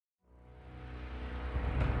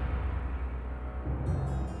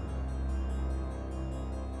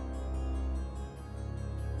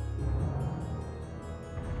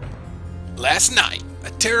Last night, a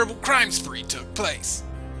terrible crime spree took place.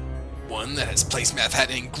 One that has placed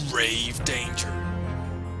Manhattan in grave danger.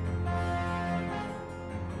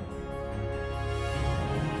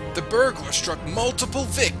 The burglar struck multiple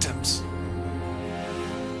victims.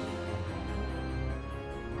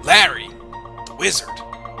 Larry, the wizard,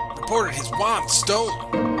 reported his wand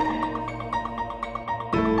stolen.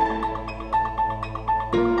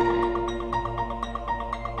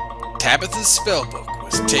 Tabitha's spellbook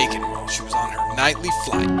was taken while she was on her nightly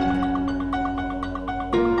flight.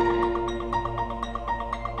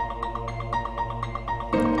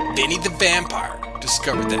 Benny the vampire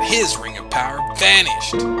discovered that his ring of power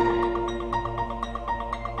vanished.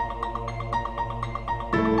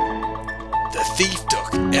 The thief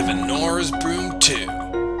took Evanora's broom too.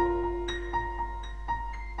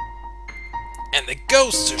 And the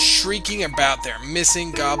ghosts are shrieking about their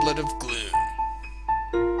missing goblet of gloom.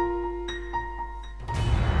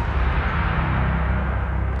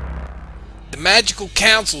 The Magical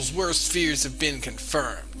Council's worst fears have been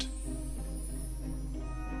confirmed.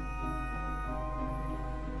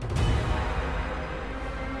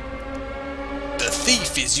 The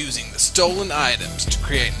thief is using the stolen items to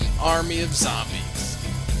create an army of zombies.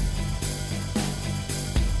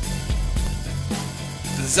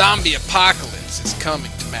 The zombie apocalypse is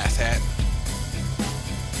coming to Manhattan.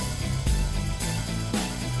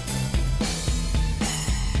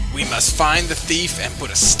 We must find the thief and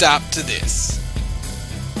put a stop to this.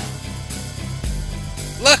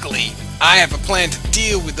 Luckily, I have a plan to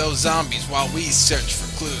deal with those zombies while we search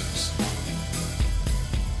for clues.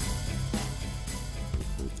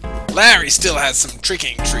 Larry still has some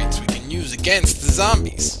tricking treats we can use against the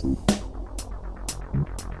zombies.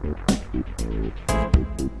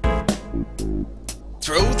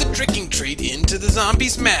 Throw the tricking treat into the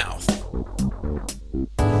zombie's mouth.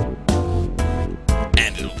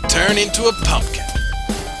 And it'll turn into a pumpkin.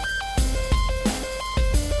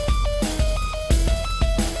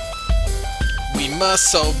 We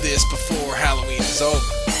must solve this before Halloween is over.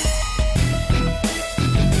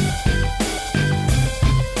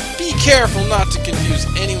 Be careful not to confuse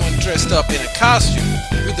anyone dressed up in a costume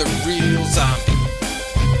with a real zombie.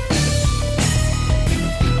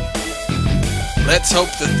 Let's hope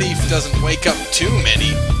the thief doesn't wake up too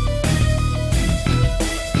many.